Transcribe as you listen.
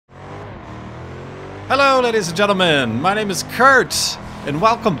Hello, ladies and gentlemen. My name is Kurt, and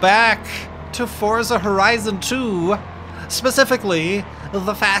welcome back to Forza Horizon 2, specifically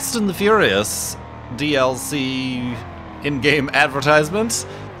the Fast and the Furious DLC in-game advertisements.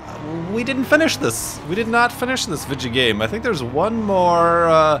 We didn't finish this. We did not finish this video game. I think there's one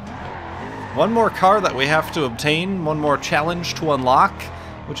more car that we have to obtain, one more challenge to unlock,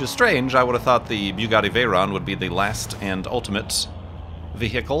 which is strange. I would have thought the Bugatti Veyron would be the last and ultimate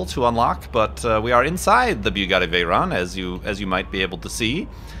vehicle to unlock, but we are inside the Bugatti Veyron, as you might be able to see,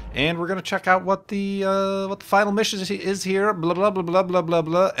 and we're gonna check out what the final mission is here. Blah blah blah blah blah blah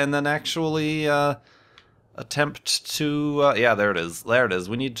blah, and then actually attempt to yeah, there it is. There it is.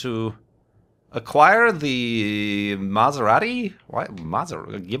 We need to acquire the Maserati. What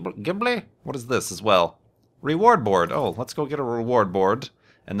Ghibli? What is this as well? Reward board. Oh, let's go get a reward board,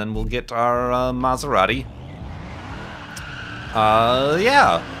 and then we'll get our Maserati.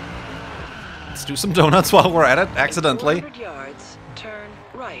 Yeah. Let's do some donuts while we're at it, accidentally. In 400 yards, turn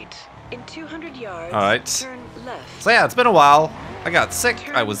right. In 200 yards, all right. turn left. So yeah, it's been a while. I got sick,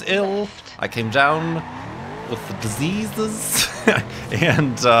 Turn I was ill, left. I came down with the diseases,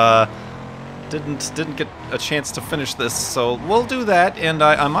 and didn't get a chance to finish this, so we'll do that, and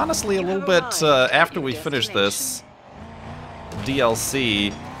I'm honestly a little bit, after we finish this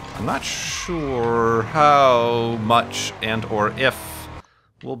DLC, I'm not sure how much and or if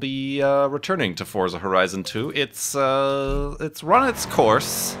we'll be returning to Forza Horizon 2. It's run its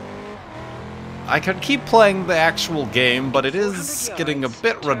course. I could keep playing the actual game, but it is getting a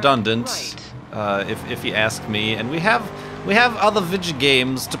bit redundant, if you ask me. And we have other video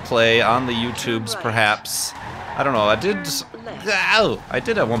games to play on the YouTubes, perhaps. I don't know. I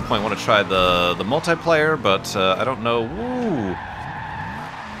did at one point want to try the multiplayer, but I don't know. Ooh.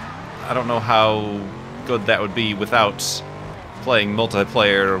 I don't know how good that would be without playing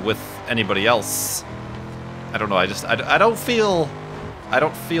multiplayer with anybody else. I don't know. I don't feel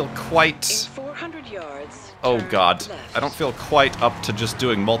quite. In 400 yards, Oh God, left. I don't feel quite up to just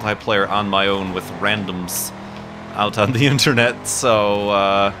doing multiplayer on my own with randoms out on the internet. So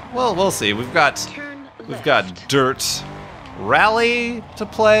well, we'll see. We've got Dirt Rally to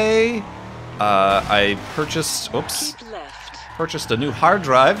play. I purchased. Oops. Keep left. Purchased a new hard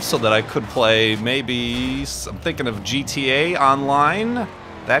drive so that I could play maybe, I'm thinking of GTA Online.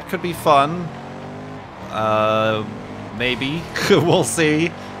 That could be fun. Maybe. We'll see.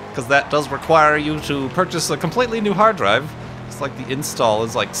 Because that does require you to purchase a completely new hard drive. It's like the install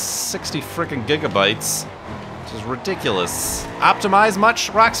is like 60 freaking gigabytes. Which is ridiculous. Optimize much,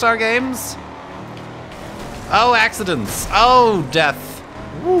 Rockstar Games? Oh, accidents. Oh, death.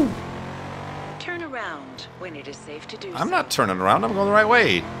 Woo. Turn around when it is safe to do so. I'm not turning around, I'm going the right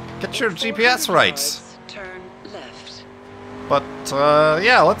way. Get your In GPS 400 right. yards, turn left. But,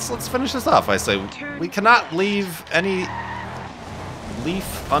 yeah, let's finish this off, I say. We cannot leave any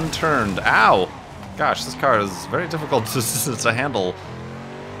leaf unturned. Ow! Gosh, this car is very difficult to handle.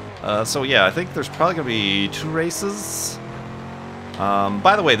 So yeah, I think there's probably gonna be 2 races.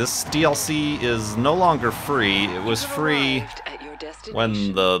 By the way, this DLC is no longer free. It was free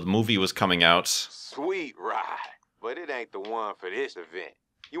when the movie was coming out. Sweet ride, but it ain't the one for this event.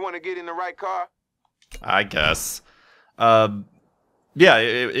 You want to get in the right car? I guess. Yeah,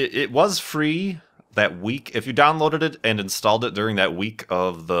 it was free that week. If you downloaded it and installed it during that week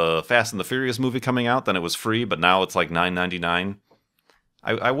of the Fast and the Furious movie coming out, then it was free, but now it's like $9.99.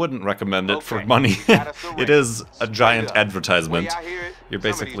 I wouldn't recommend it for money. It is a giant advertisement. You're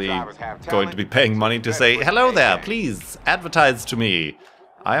basically going to be paying money to say, hello there, please advertise to me.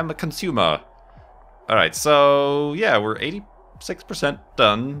 I am a consumer. Alright, so yeah, we're 86%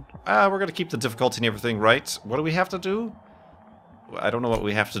 done. We're going to keep the difficulty and everything right. What do we have to do? I don't know what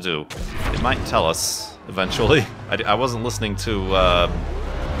we have to do. It might tell us eventually. I wasn't listening to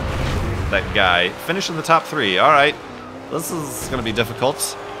that guy. Finish in the top 3. Alright. This is going to be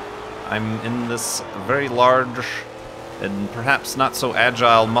difficult. I'm in this very large and perhaps not so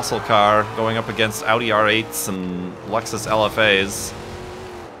agile muscle car going up against Audi R8s and Lexus LFAs.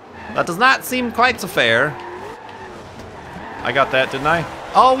 That does not seem quite so fair. I got that, didn't I?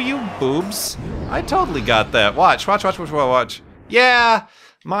 Oh, you boobs. I totally got that. Watch. Yeah,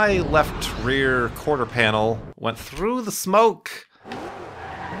 my left rear quarter panel went through the smoke.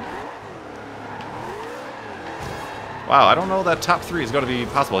 Wow, I don't know that top 3 is going to be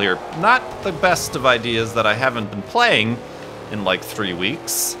possible here. Not the best of ideas that I haven't been playing in like 3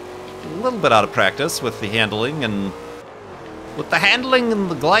 weeks. A little bit out of practice with the handling and the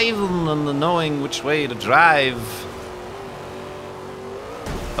gliding and the knowing which way to drive.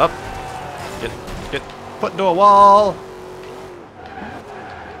 Up. Get put into a wall.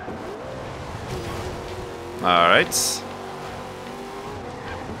 Alright.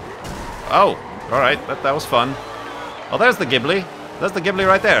 Oh, alright, that was fun. Oh, there's the Ghibli. There's the Ghibli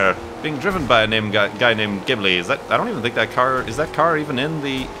right there, being driven by a guy named Ghibli. Is that? I don't even think that car is that car even in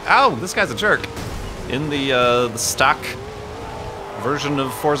the. Ow! This guy's a jerk. In the stock version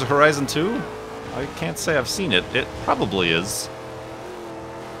of Forza Horizon 2, I can't say I've seen it. It probably is.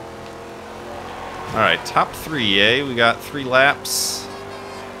 All right, top 3, eh? We got 3 laps.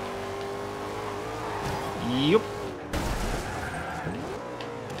 Yup.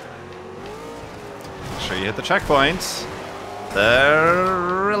 Make sure you hit the checkpoint.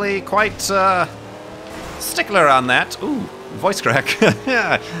 They're really quite stickler on that. Ooh, voice crack.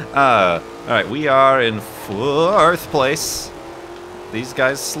 Yeah. Alright, we are in 4th place. These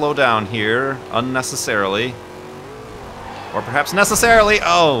guys slow down here unnecessarily. Or perhaps necessarily.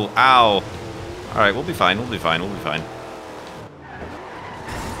 Oh, ow. Alright, we'll be fine, we'll be fine, we'll be fine.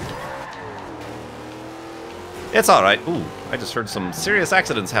 It's alright. Ooh, I just heard some serious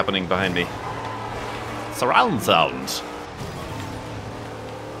accidents happening behind me. Surround sound.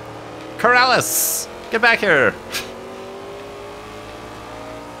 Corrales! Get back here!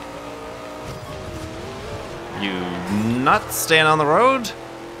 You nuts staying on the road?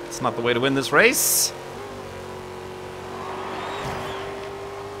 It's not the way to win this race.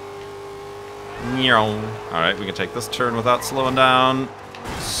 Alright, we can take this turn without slowing down.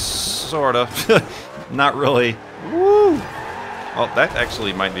 Sorta. Not really. Woo! Oh, that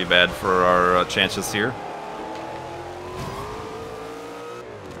actually might be bad for our chances here.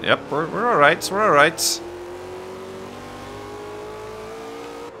 Yep, we're alright, we're alright.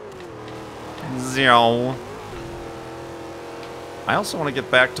 Zero. I also want to get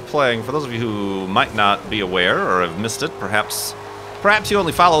back to playing, for those of you who might not be aware or have missed it, perhaps you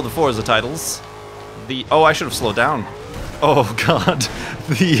only follow the Forza titles. Oh, I should have slowed down. Oh god.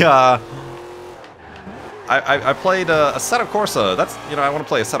 I played Assetto Corsa. That's, you know, I want to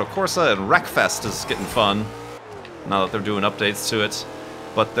play Assetto Corsa, and Wreckfest is getting fun now that they're doing updates to it.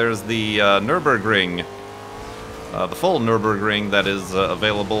 But there's the Nürburgring, the full Nürburgring that is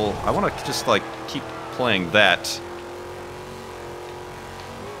available. I want to just like keep playing that.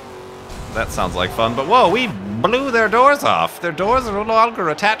 That sounds like fun, but whoa, we blew their doors off. Their doors are no longer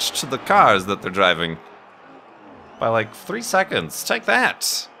attached to the cars that they're driving. By like 3 seconds. Take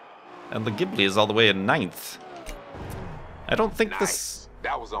that. And the Ghibli is all the way in 9th. I don't think this...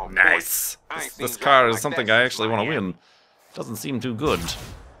 That was on nice. This car is something I actually want to win. Doesn't seem too good.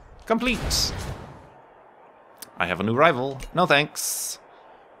 Complete. I have a new rival. No thanks.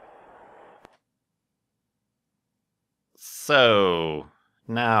 So...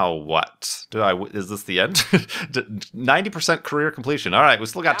 now what? Is this the end? 90% career completion. Alright, we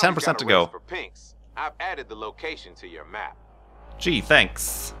still got 10% to go. For pinks. I've added the location to your map. Gee,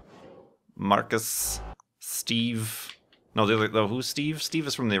 thanks. Marcus, Steve. No, who's Steve? Steve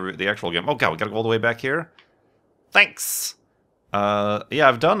is from the actual game. Oh god, we gotta go all the way back here. Thanks. Yeah,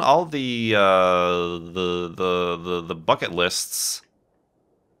 I've done all the bucket lists.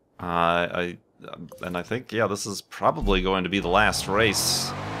 And I think, yeah, this is probably going to be the last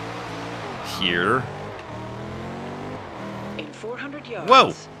race here. In 400 yards,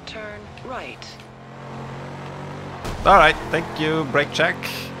 whoa! Turn right. Alright, thank you. Brake check.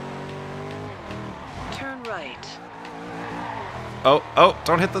 Turn right. Oh,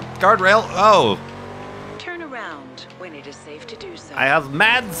 don't hit the guardrail. Oh! Turn around when it is safe to do so. I have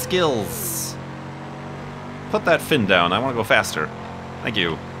mad skills. Put that fin down. I want to go faster. Thank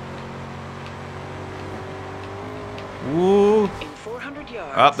you. Woo! In 400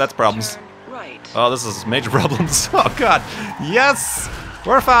 yards. Oh, that's problems. Turn right. Oh, this is major problems. Oh god. Yes!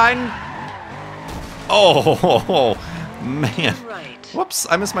 We're fine. Oh, man. Turn right. Whoops,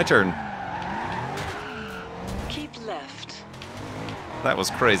 I missed my turn. Keep left. That was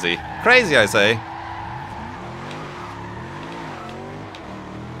crazy. Crazy, I say.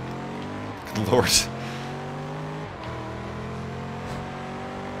 Good lord.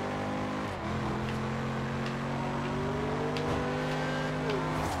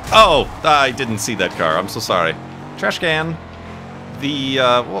 Oh, I didn't see that car. I'm so sorry. Trash can.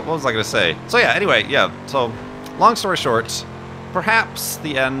 What was I going to say? So yeah, anyway, yeah. So, long story short, perhaps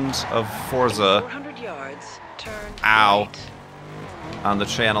the end of Forza 400 yards, turn Ow. right. On the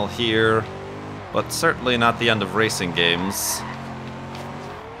channel here, but certainly not the end of racing games.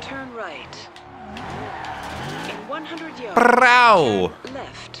 Turn right. In 100 yards, Prow! turn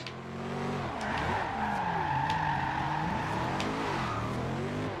left.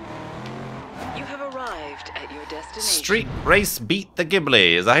 You have arrived at your destination. Street race beat the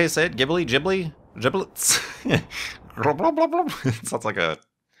Ghibli. Is that how you say it? Ghibli? Ghibli? Giblets? It sounds like a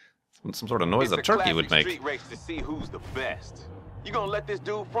Some sort of noise a turkey would make. Street race to see who's the best. You gonna let this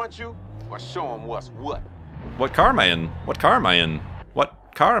dude front you, or show him what's what? What car am I in? What car am I in?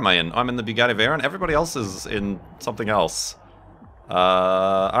 What car am I in? I'm in the Bugatti Veyron. Everybody else is in something else.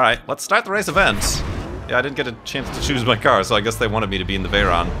 Alright, let's start the race event. Yeah, I didn't get a chance to choose my car, so I guess they wanted me to be in the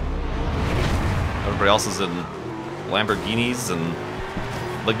Veyron. Everybody else is in Lamborghinis and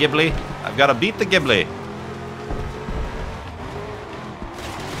the Ghibli. I've got to beat the Ghibli.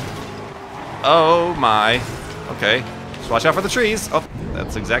 Oh my. Okay. Just watch out for the trees. Oh,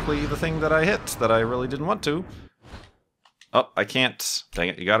 that's exactly the thing that I hit that I really didn't want to. Oh, I can't. Dang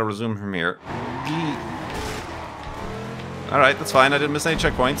it, you gotta resume from here. Alright, that's fine. I didn't miss any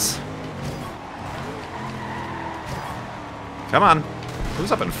checkpoints. Come on.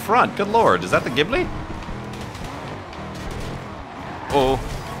 Who's up in front? Good lord. Is that the Ghibli? Oh.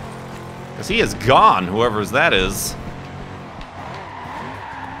 Because he is gone, whoever's that is.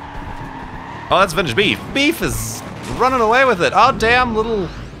 Oh, that's vintage beef. Beef is running away with it. Oh, damn, little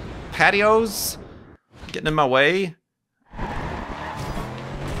patios getting in my way.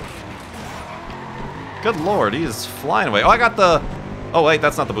 Good lord, he is flying away. Oh, I got the... Oh, wait,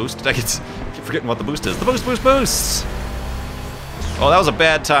 that's not the boost. I keep forgetting what the boost is. The boost, boost, boost! Oh, that was a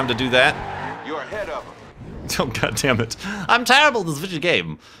bad time to do that. You're ahead of him. Oh, god damn it. I'm terrible at this video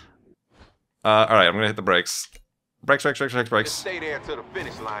game. Alright, I'm gonna hit the brakes. Brakes, brakes, brakes, brakes, brakes. Stay there to the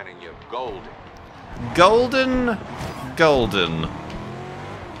finish line and you're golden. Golden, golden.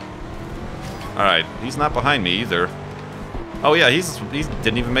 Alright, he's not behind me either. Oh yeah, he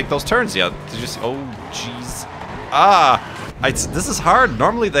didn't even make those turns yet. Did you see? Oh, jeez. Ah! This is hard.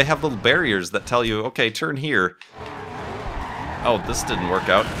 Normally they have little barriers that tell you, okay, turn here. Oh, this didn't work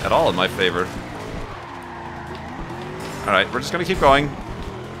out at all in my favor. Alright, we're just gonna keep going.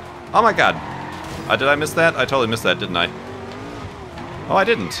 Oh my god. Did I miss that? I totally missed that, didn't I? Oh, I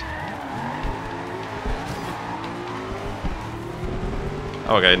didn't.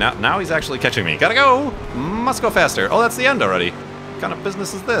 Okay, now he's actually catching me. Gotta go! Must go faster. Oh, that's the end already. What kind of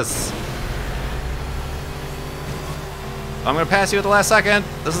business is this? I'm gonna pass you at the last second.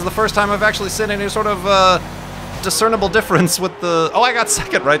 This is the first time I've actually seen any sort of discernible difference with the... Oh, I got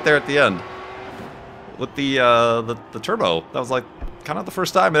second right there at the end. With the turbo. That was like kind of the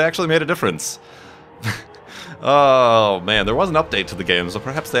first time it actually made a difference. Oh man, there was an update to the game, so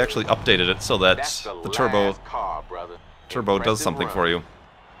perhaps they actually updated it so that the turbo does something for you.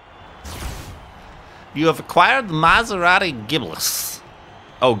 You have acquired the Maserati Ghibli.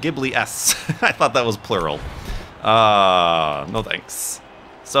 Oh, Ghibli S. I thought that was plural. No thanks.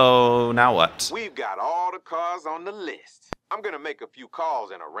 So, now what? We've got all the cars on the list. I'm gonna make a few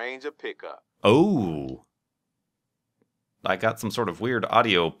calls and arrange a pickup. Oh. I got some sort of weird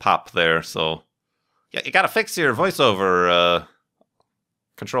audio pop there, so... Yeah, you gotta fix your voiceover,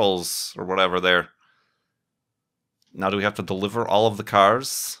 controls, or whatever there. Now do we have to deliver all of the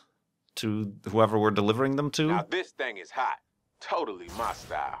cars to whoever we're delivering them to? Now this thing is hot. Totally my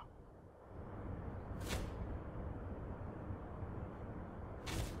style.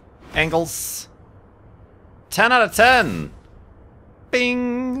 Angles. 10 out of 10.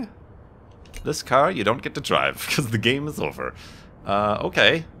 Bing. This car you don't get to drive because the game is over.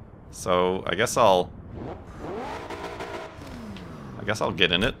 Okay. So I guess I'll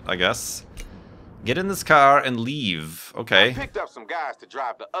get in it, I guess. Get in this car and leave. Okay. I picked up some guys to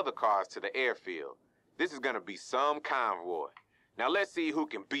drive the other cars to the airfield. This is gonna be some convoy. Now let's see who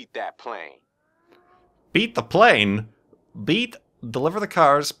can beat that plane. Beat the plane? Deliver the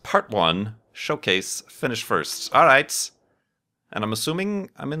cars, part 1, showcase, finish first. Alright. And I'm assuming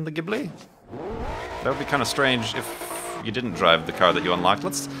I'm in the Ghibli? That would be kind of strange if you didn't drive the car that you unlocked.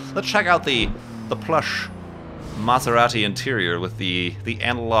 Let's check out the plush Maserati interior with the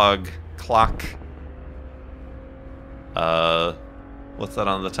analog clock. What's that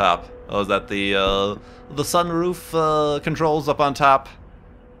on the top? Oh, is that the sunroof controls up on top?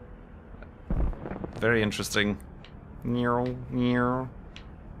 Very interesting. A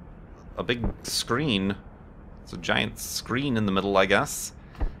big screen. It's a giant screen in the middle, I guess.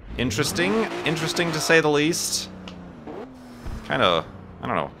 Interesting to say the least. Kind of, I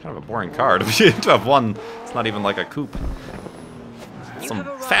don't know, kind of a boring car to have one. It's not even like a coupe. Some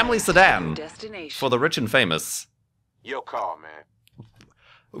family sedan for the rich and famous. Your call, man.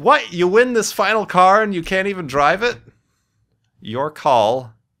 What? You win this final car and you can't even drive it? Your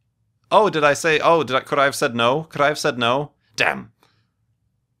call. Oh, did I say? Oh, could I have said no? Could I have said no? Damn.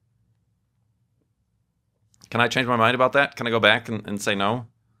 Can I change my mind about that? Can I go back and say no?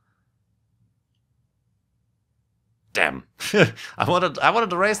 Damn. I wanted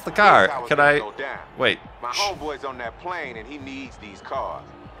to race the car. Can I? Wait. My homeboy's on that plane and he needs these cars.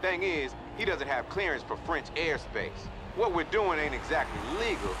 Thing is, he doesn't have clearance for French airspace. What we're doing ain't exactly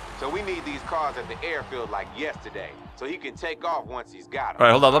legal, so we need these cars at the airfield like yesterday, so he can take off once he's got them. All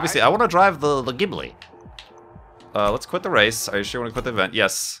right, hold on. Let me see. I want to drive the Ghibli. Let's quit the race. Are you sure you want to quit the event?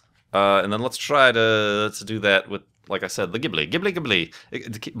 Yes. And then let's try to do that with, like I said, the Ghibli. Ghibli.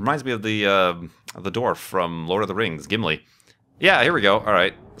 It reminds me of the dwarf from Lord of the Rings, Gimli. Yeah, here we go. All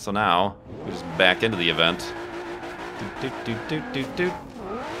right. So now we just back into the event.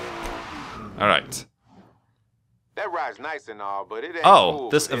 All right. That ride's nice and all, but it ain't Oh, cool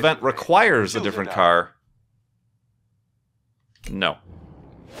this for event requires a different car. No.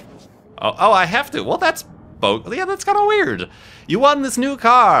 Oh, I have to. Well, that's yeah, that's kind of weird. You won this new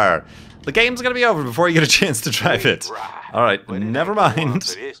car. The game's gonna be over before you get a chance to drive it. All right, never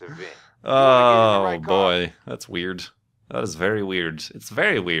mind. Oh boy, that's weird. That is very weird. It's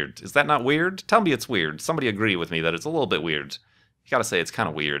very weird. Is that not weird? Tell me it's weird. Somebody agree with me that it's a little bit weird. You gotta say it's kind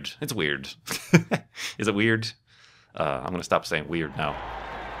of weird. It's weird. Is it weird? I'm gonna stop saying weird now.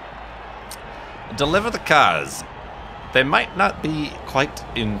 Deliver the cars. They might not be quite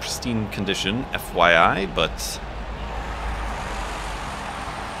in pristine condition, FYI, but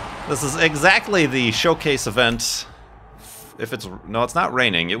this is exactly the showcase event. If it's no, it's not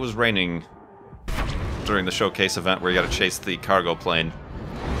raining. It was raining during the showcase event where you got to chase the cargo plane.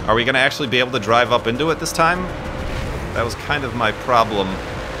 Are we gonna actually be able to drive up into it this time? That was kind of my problem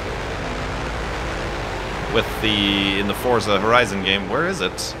with in the Forza Horizon game. Where is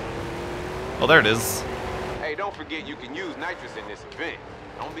it? Oh, there it is. Hey, don't forget you can use nitrous in this event.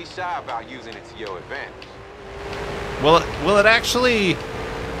 Don't be shy about using it to your advantage. Will it actually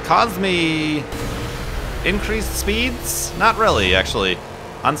cause me increased speeds? Not really, actually.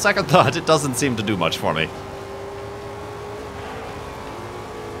 On second thought, it doesn't seem to do much for me.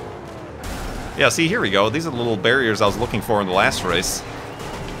 Yeah, see, here we go. These are the little barriers I was looking for in the last race.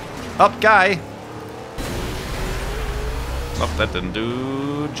 Up, guy! Oh, that didn't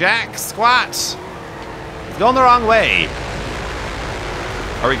do jack squat! It's going the wrong way!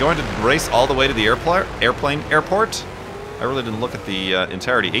 Are we going to race all the way to the airport? I really didn't look at the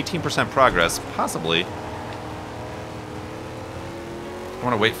entirety. 18% progress, possibly. I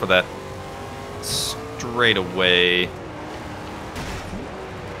want to wait for that straightaway.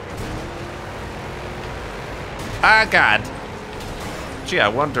 Ah, God. Gee, I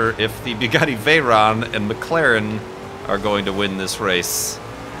wonder if the Bugatti Veyron and McLaren are going to win this race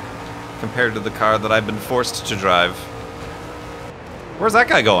compared to the car that I've been forced to drive. Where's that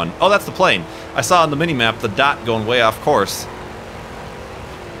guy going? Oh, that's the plane. I saw on the minimap the dot going way off course.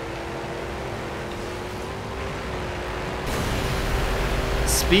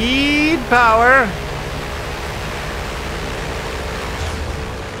 Speed power.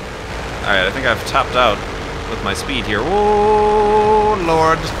 Alright, I think I've topped out with my speed here. Oh,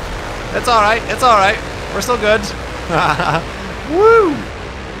 Lord. It's alright, it's alright. We're still good. Woo!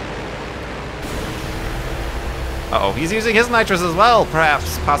 Uh-oh, he's using his nitrous as well,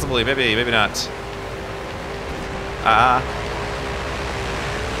 perhaps. Possibly, maybe not.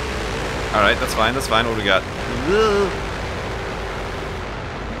 Alright, that's fine, that's fine. What do we got?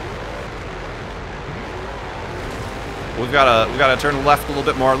 We gotta turn left a little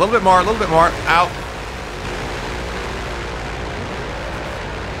bit more, a little bit more. Ow.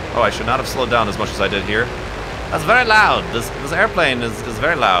 Oh, I should not have slowed down as much as I did here. That's very loud. This airplane is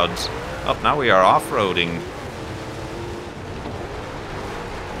very loud. Oh, now we are off-roading.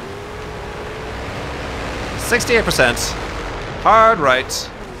 %68%. Hard right.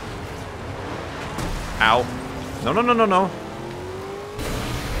 Ow. No.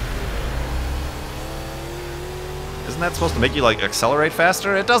 Isn't that supposed to make you, like, accelerate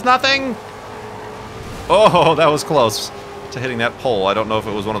faster? It does nothing! Oh, that was close to hitting that pole. I don't know if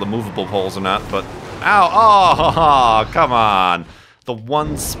it was one of the movable poles or not, but... Ow! Oh, come on! The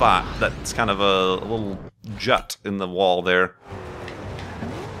one spot that's kind of a little jut in the wall there.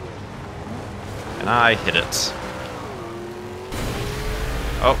 And I hit it.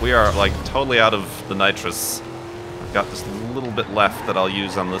 Oh, we are, like, totally out of the nitrous. I've got this little bit left that I'll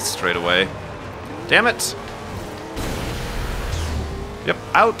use on this straightaway. Damn it! Yep,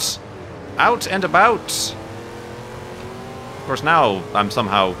 out! Out and about! Of course, now I'm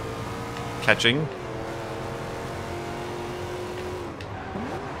somehow catching.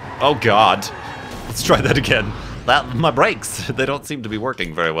 Oh, God. Let's try that again. My brakes, they don't seem to be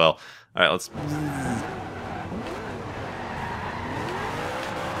working very well. Alright, let's...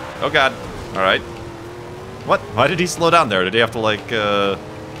 Oh, God. Alright. What? Why did he slow down there? Did he have to, like,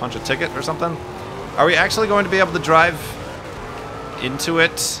 punch a ticket or something? Are we actually going to be able to drive into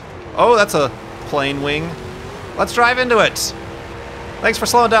it? Oh, that's a plane wing. Let's drive into it. Thanks for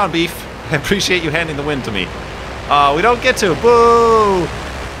slowing down, Beef. I appreciate you handing the win to me. We don't get to. Boo!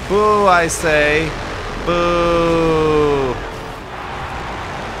 Boo, I say. Boo!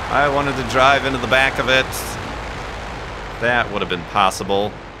 I wanted to drive into the back of it. That would have been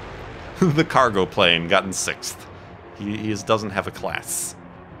possible. The cargo plane got in 6th. He doesn't have a class.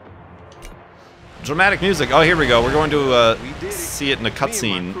 Dramatic music. Oh, here we go. We're going to see it in a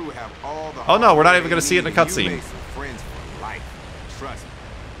cutscene. Oh no, we're not even going to see it in a cutscene. Trust me.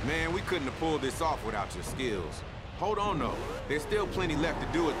 Man, we couldn't have pulled this off without your skills. Hold on though. There's still plenty left to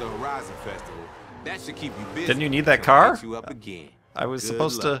do at the Horizon Festival. That should keep you busy. Didn't you need that car? You up again. I was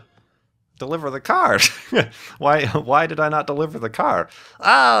supposed to deliver the car. Why did I not deliver the car?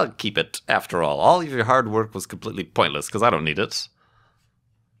 I'll keep it after all. All of your hard work was completely pointless because I don't need it.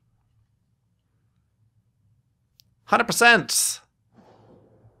 100%.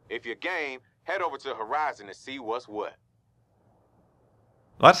 If you're game, head over to Horizon to see what's what.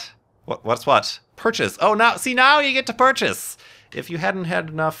 What? What's what? Purchase. Oh, now you get to purchase. If you hadn't had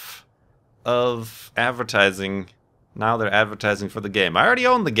enough of advertising, now they're advertising for the game. I already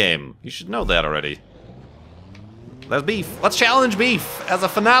own the game. You should know that already. There's Beef. Let's challenge Beef as a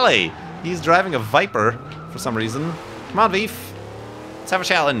finale. He's driving a Viper for some reason. Come on, Beef. Let's have a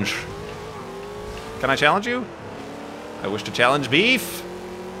challenge. Can I challenge you? I wish to challenge Beef.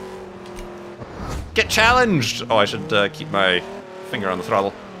 Get challenged. Oh, I should keep my finger on the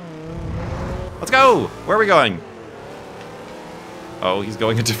throttle. Let's go! Where are we going? Oh, he's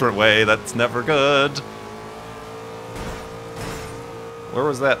going a different way. That's never good. Where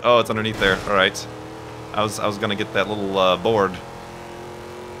was that? Oh, it's underneath there. All right. I was gonna get that little board.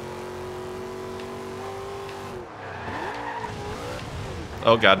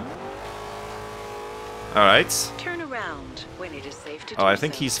 Oh God. All right. Turn around when it is safe to do Oh, I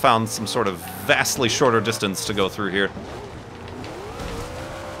think so. he's found some sort of vastly shorter distance to go through here.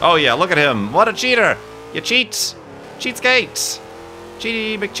 Oh yeah, look at him. What a cheater! You cheat! Cheatskate!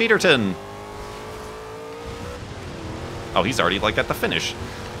 Cheaty McCheaterton! Oh, he's already, like, at the finish.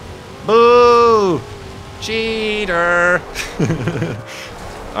 Boo! Cheater!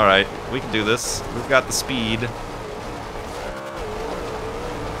 Alright, we can do this. We've got the speed.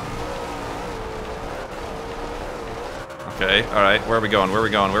 Okay, alright, where are we going? Where are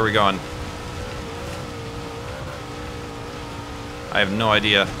we going? Where are we going? I have no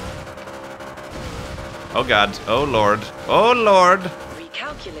idea. Oh God. Oh Lord. Oh Lord.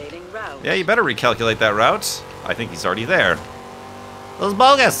 Recalculating route. Yeah, you better recalculate that route. I think he's already there. Those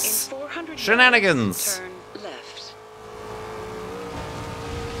bogus! In 400 Shenanigans! yards, turn left.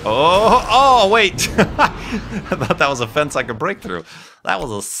 Oh, wait! I thought that was a fence I could break through. That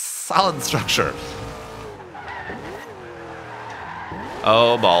was a solid structure.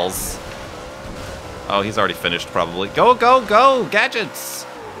 Oh, balls. Oh, he's already finished, probably. Go, go, go! Gadgets!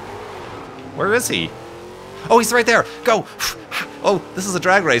 Where is he? Oh, he's right there! Go! Oh, this is a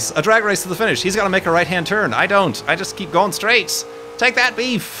drag race. A drag race to the finish. He's got to make a right-hand turn. I don't. I just keep going straight. Take that,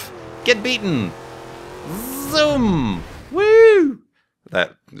 Beef! Get beaten! Zoom! Woo!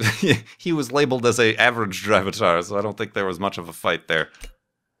 That... he was labeled as a average drivatar, so I don't think there was much of a fight there.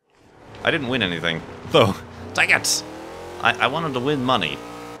 I didn't win anything, though. Dang it! I wanted to win money.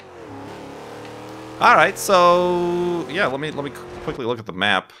 Alright, so... yeah, let me quickly look at the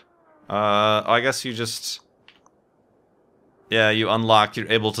map. I guess you just... yeah, you unlock,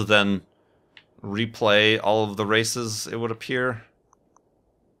 you're able to then replay all of the races, it would appear.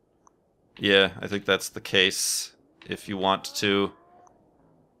 Yeah, I think that's the case, if you want to.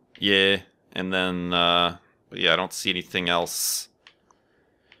 Yeah, and then, but yeah, I don't see anything else.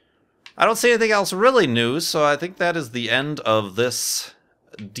 I don't see anything else really new, so I think that is the end of this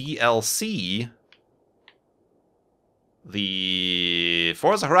DLC. The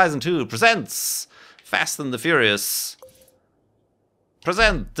Forza Horizon 2 presents Fast and the Furious.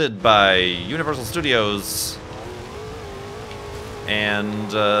 Presented by Universal Studios.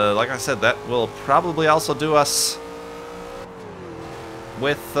 And, like I said, that will probably also do us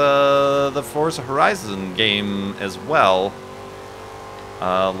with the Forza Horizon game as well.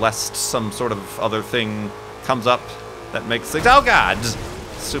 Lest some sort of other thing comes up that makes things, oh God,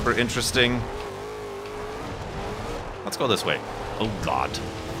 super interesting. Let's go this way. Oh God.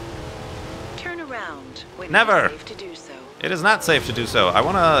 Turn around when Never. it is safe to do so. It is not safe to do so. I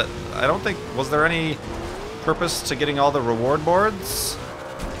don't think, was there any purpose to getting all the reward boards?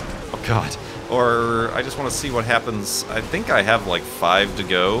 Oh God. Or I just want to see what happens. I think I have like 5 to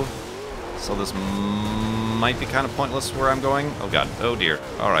go. So this might be kind of pointless where I'm going. Oh God. Oh dear.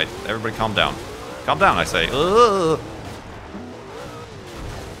 Alright. Everybody calm down. Calm down, I say. Ugh.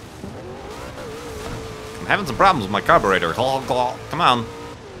 I'm having some problems with my carburetor. Come on.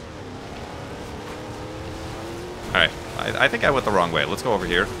 Alright, I think I went the wrong way. Let's go over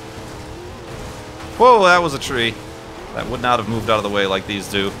here. Whoa, that was a tree. That would not have moved out of the way like these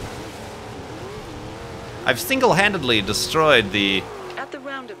do. I've single-handedly destroyed the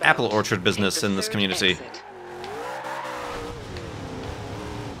apple orchard business in this community.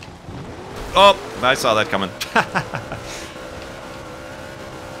 Oh, I saw that coming.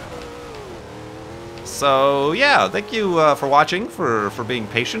 So, yeah, thank you for watching, for being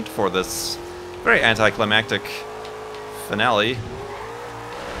patient for this very anticlimactic finale.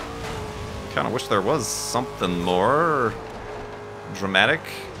 Kind of wish there was something more dramatic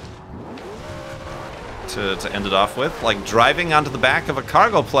to end it off with, like driving onto the back of a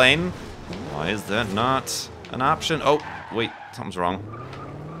cargo plane. Why is that not an option? Oh, wait, something's wrong.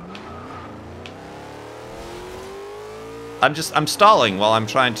 I'm stalling while I'm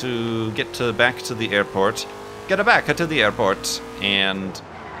trying to get back to the airport. Get back to the airport, and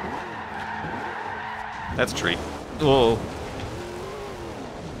that's a tree. Oh.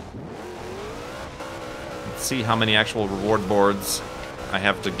 Let's see how many actual reward boards I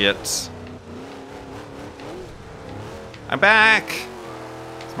have to get. I'm back!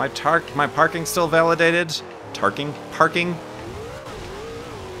 Is my parking still validated? Parking?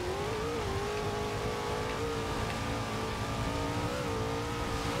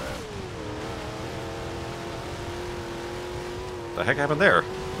 The heck happened there?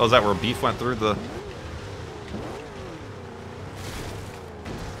 Oh, is that where beef went through the...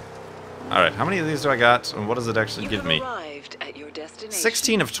 Alright, how many of these do I got, and what does it actually give me?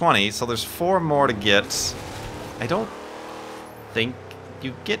 16 of 20, so there's 4 more to get. I don't think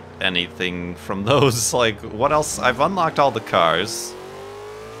you get anything from those. Like, what else? I've unlocked all the cars.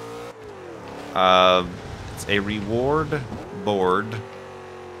 It's a reward board.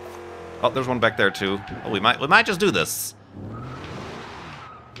 Oh, there's one back there too. Oh, we might just do this.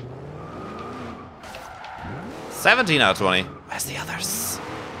 17 out of 20. Where's the others?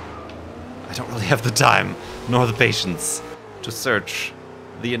 I don't really have the time, nor the patience, to search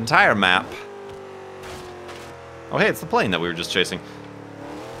the entire map. Oh hey, it's the plane that we were just chasing.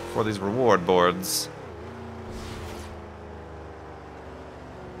 For these reward boards.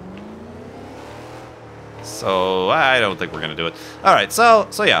 So, I don't think we're gonna do it. Alright, so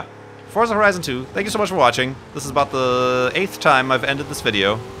yeah. Forza Horizon 2, thank you so much for watching. This is about the 8th time I've ended this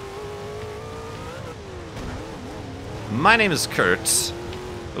video. My name is Kurt.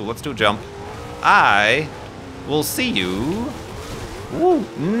 Ooh, let's do a jump. I will see you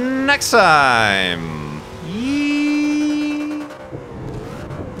next time. Yee.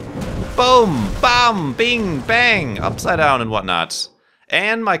 Boom, bam, bing, bang, upside down and whatnot.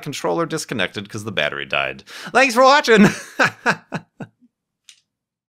 And my controller disconnected because the battery died. Thanks for watching.